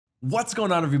What's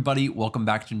going on, everybody? Welcome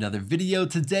back to another video.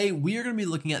 Today, we are going to be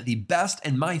looking at the best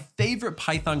and my favorite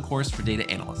Python course for data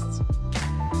analysts.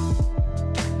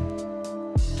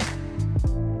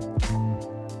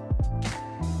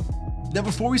 Now,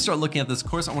 before we start looking at this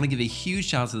course, I want to give a huge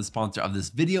shout out to the sponsor of this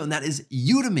video, and that is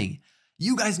Udemy.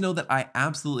 You guys know that I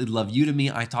absolutely love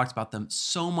Udemy. I talked about them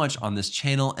so much on this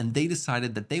channel, and they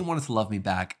decided that they wanted to love me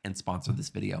back and sponsor this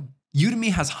video.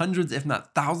 Udemy has hundreds, if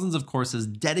not thousands of courses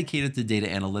dedicated to data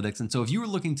analytics. And so if you are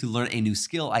looking to learn a new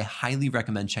skill, I highly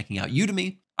recommend checking out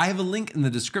Udemy. I have a link in the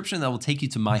description that will take you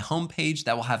to my homepage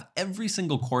that will have every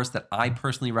single course that I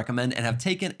personally recommend and have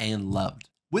taken and loved.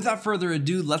 Without further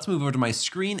ado, let's move over to my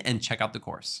screen and check out the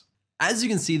course. As you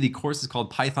can see, the course is called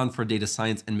Python for Data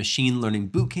Science and Machine Learning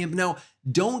Bootcamp. Now,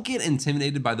 don't get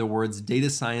intimidated by the words data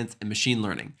science and machine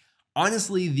learning.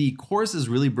 Honestly, the course is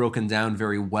really broken down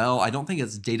very well. I don't think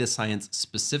it's data science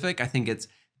specific. I think it's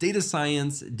data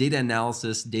science, data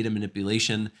analysis, data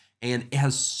manipulation, and it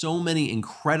has so many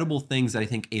incredible things that I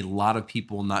think a lot of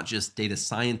people, not just data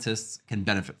scientists, can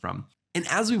benefit from. And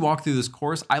as we walk through this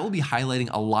course, I will be highlighting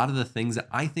a lot of the things that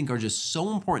I think are just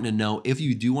so important to know if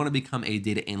you do want to become a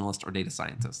data analyst or data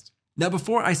scientist. Now,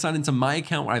 before I sign into my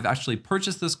account where I've actually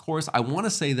purchased this course, I want to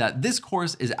say that this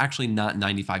course is actually not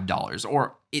 $95,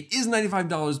 or it is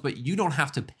 $95, but you don't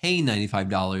have to pay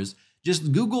 $95.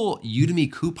 Just Google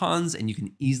Udemy coupons and you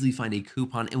can easily find a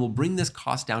coupon. It will bring this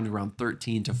cost down to around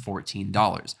 $13 to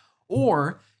 $14.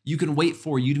 Or you can wait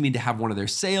for Udemy to have one of their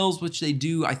sales, which they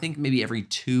do, I think maybe every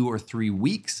 2 or 3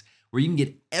 weeks, where you can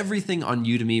get everything on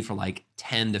Udemy for like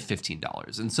 $10 to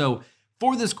 $15. And so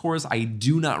for this course, I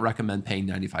do not recommend paying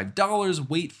 $95.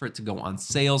 Wait for it to go on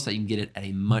sale so you can get it at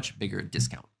a much bigger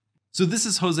discount. So this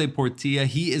is Jose Portilla.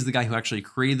 He is the guy who actually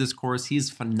created this course. He is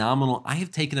phenomenal. I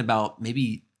have taken about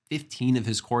maybe 15 of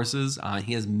his courses.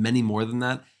 He has many more than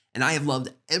that, and I have loved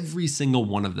every single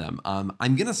one of them.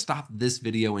 I'm going to stop this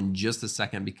video in just a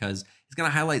second because he's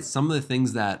going to highlight some of the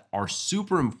things that are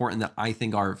super important that I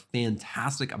think are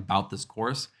fantastic about this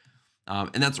course,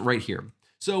 and that's right here.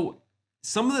 So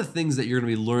some of the things that you're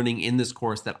going to be learning in this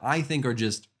course that I think are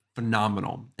just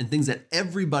phenomenal and things that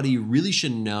everybody really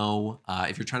should know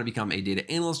if you're trying to become a data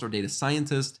analyst or data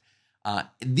scientist.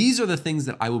 These are the things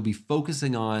that I will be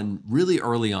focusing on really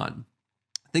early on.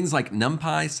 Things like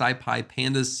NumPy, SciPy,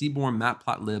 Pandas, Seaborn,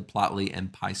 Matplotlib, Plotly,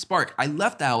 and PySpark. I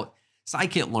left out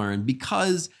scikit-learn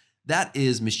because that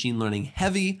is machine learning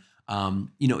heavy.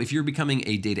 If you're becoming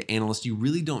a data analyst, you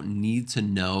really don't need to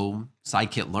know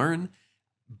scikit-learn,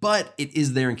 but it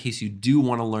is there in case you do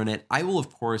want to learn it. I will,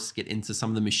 of course, get into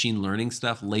some of the machine learning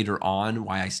stuff later on,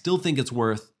 why I still think it's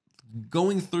worth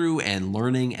going through and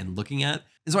learning and looking at.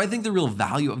 And so I think the real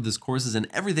value of this course is in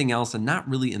everything else and not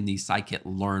really in the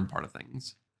scikit-learn part of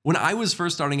things. When I was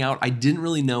first starting out, I didn't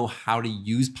really know how to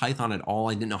use Python at all.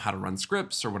 I didn't know how to run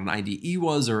scripts or what an IDE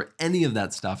was or any of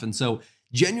that stuff. And so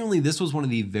genuinely, this was one of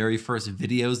the very first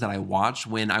videos that I watched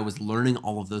when I was learning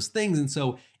all of those things. And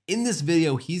so in this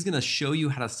video, he's going to show you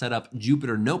how to set up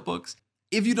Jupyter Notebooks.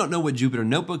 If you don't know what Jupyter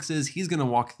Notebooks is, he's going to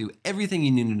walk through everything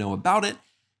you need to know about it,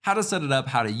 how to set it up,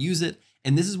 how to use it,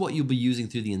 and this is what you'll be using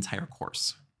through the entire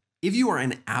course. If you are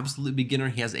an absolute beginner,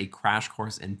 he has a crash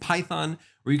course in Python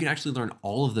where you can actually learn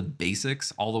all of the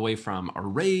basics, all the way from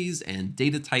arrays and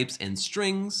data types and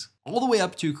strings, all the way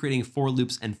up to creating for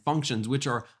loops and functions, which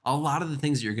are a lot of the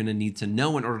things that you're going to need to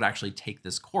know in order to actually take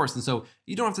this course. And so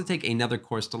you don't have to take another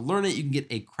course to learn it. You can get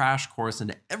a crash course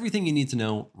into everything you need to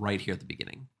know right here at the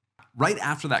beginning. Right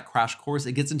after that crash course,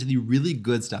 it gets into the really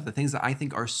good stuff, the things that I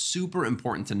think are super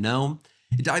important to know.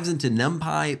 It dives into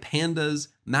NumPy, Pandas,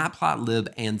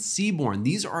 Matplotlib, and Seaborn.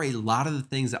 These are a lot of the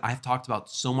things that I've talked about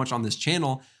so much on this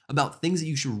channel about things that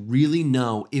you should really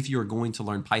know if you're going to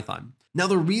learn Python. Now,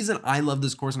 the reason I love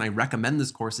this course and I recommend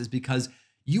this course is because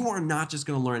you are not just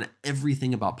going to learn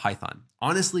everything about Python.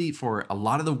 Honestly, for a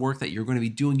lot of the work that you're going to be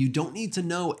doing, you don't need to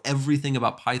know everything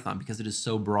about Python because it is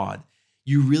so broad.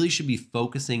 You really should be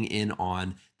focusing in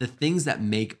on the things that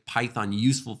make Python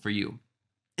useful for you.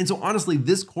 And so honestly,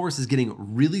 this course is getting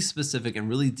really specific and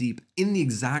really deep in the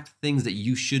exact things that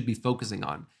you should be focusing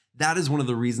on. That is one of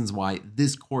the reasons why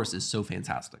this course is so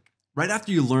fantastic. Right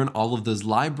after you learn all of those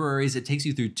libraries, it takes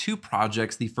you through 2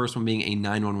 projects. The first one being a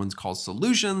 911 called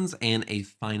Solutions and a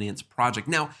finance project.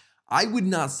 Now, I would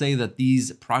not say that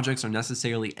these projects are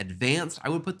necessarily advanced. I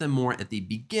would put them more at the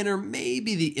beginner,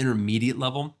 maybe the intermediate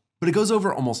level, but it goes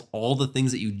over almost all the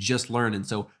things that you just learned. And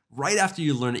so right after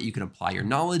you learn it, you can apply your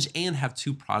knowledge and have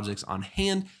 2 projects on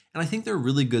hand. And I think they're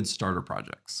really good starter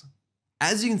projects.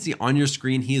 As you can see on your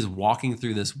screen, he is walking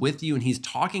through this with you and he's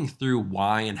talking through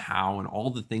why and how and all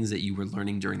the things that you were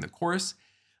learning during the course.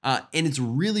 And it's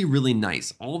really, really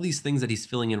nice. All these things that he's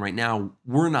filling in right now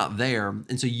were not there.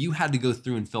 And so you had to go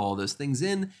through and fill all those things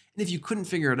in. And if you couldn't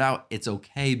figure it out, it's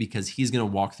okay because he's going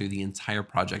to walk through the entire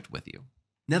project with you.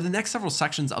 Now, the next several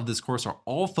sections of this course are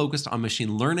all focused on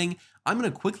machine learning. I'm going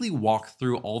to quickly walk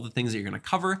through all the things that you're going to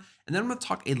cover, and then I'm going to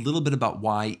talk a little bit about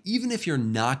why, even if you're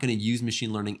not going to use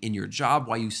machine learning in your job,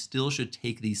 why you still should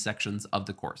take these sections of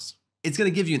the course. It's going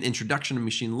to give you an introduction to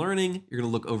machine learning. You're going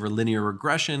to look over linear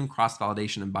regression,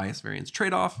 cross-validation, and bias variance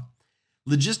trade-off,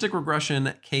 logistic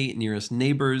regression, k-nearest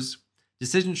neighbors,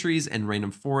 decision trees and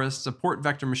random forests, support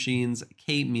vector machines,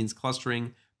 k-means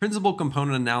clustering, principal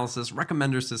component analysis,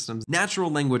 recommender systems,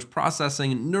 natural language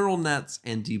processing, neural nets,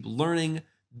 and deep learning,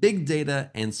 big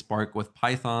data, and Spark with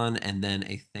Python, and then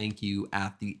a thank you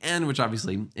at the end, which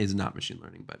obviously is not machine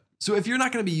learning. But so if you're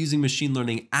not going to be using machine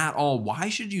learning at all, why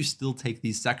should you still take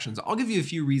these sections? I'll give you a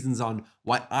few reasons on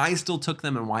why I still took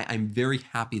them and why I'm very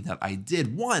happy that I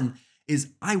did. One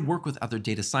is I work with other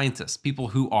data scientists, people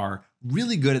who are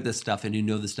really good at this stuff and who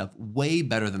know this stuff way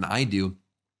better than I do.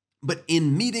 But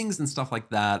in meetings and stuff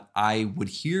like that, I would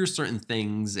hear certain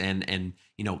things and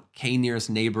k-nearest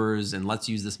neighbors and let's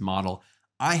use this model.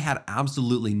 I had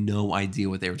absolutely no idea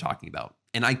what they were talking about.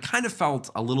 And I kind of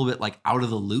felt a little bit like out of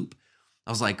the loop.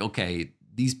 I was like, okay,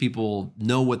 these people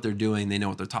know what they're doing. They know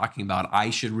what they're talking about.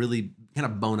 I should really kind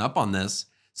of bone up on this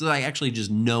so that I actually just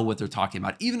know what they're talking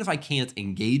about, even if I can't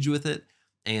engage with it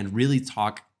and really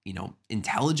talk,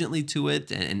 intelligently to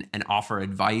it and offer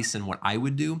advice and what I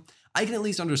would do. I can at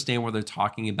least understand what they're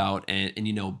talking about and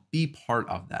be part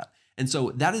of that. And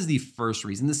so that is the first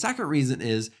reason. The second reason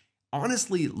is,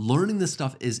 honestly, learning this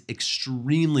stuff is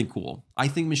extremely cool. I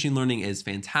think machine learning is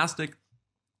fantastic.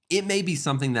 It may be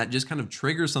something that just kind of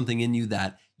triggers something in you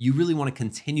that you really want to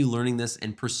continue learning this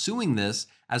and pursuing this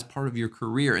as part of your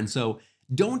career. And so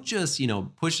don't just,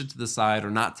 push it to the side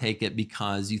or not take it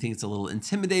because you think it's a little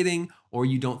intimidating or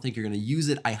you don't think you're going to use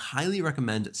it. I highly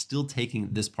recommend still taking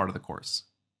this part of the course.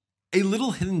 A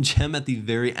little hidden gem at the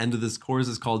very end of this course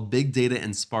is called Big Data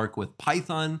and Spark with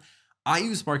Python. I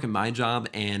use Spark in my job,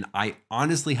 and I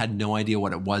honestly had no idea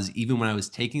what it was even when I was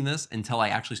taking this until I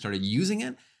actually started using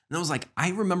it. And I was like, I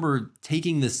remember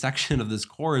taking this section of this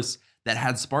course that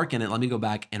had Spark in it. Let me go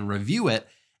back and review it.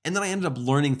 And then I ended up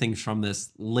learning things from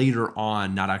this later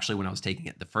on, not actually when I was taking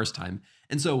it the first time.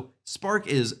 And so Spark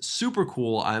is super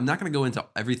cool. I'm not going to go into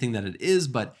everything that it is,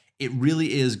 but it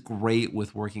really is great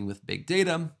with working with big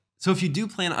data. So if you do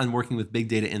plan on working with big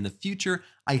data in the future,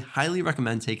 I highly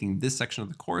recommend taking this section of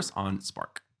the course on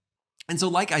Spark. And so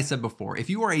like I said before,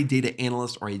 if you are a data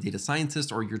analyst or a data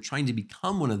scientist, or you're trying to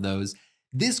become one of those,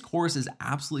 this course is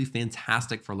absolutely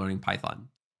fantastic for learning Python.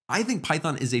 I think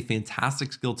Python is a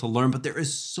fantastic skill to learn, but there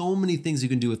is so many things you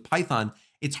can do with Python.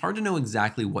 It's hard to know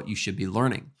exactly what you should be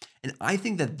learning. And I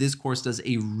think that this course does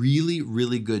a really,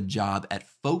 really good job at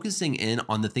focusing in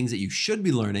on the things that you should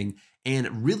be learning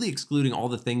and really excluding all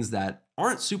the things that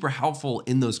aren't super helpful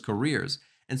in those careers.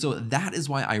 And so that is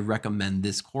why I recommend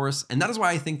this course. And that is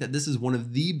why I think that this is one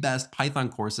of the best Python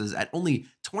courses. At only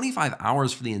 25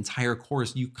 hours for the entire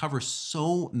course, you cover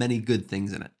so many good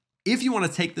things in it. If you want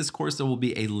to take this course, there will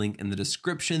be a link in the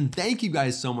description. Thank you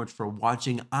guys so much for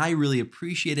watching. I really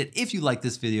appreciate it. If you like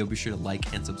this video, be sure to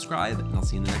like and subscribe, and I'll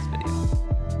see you in the next video.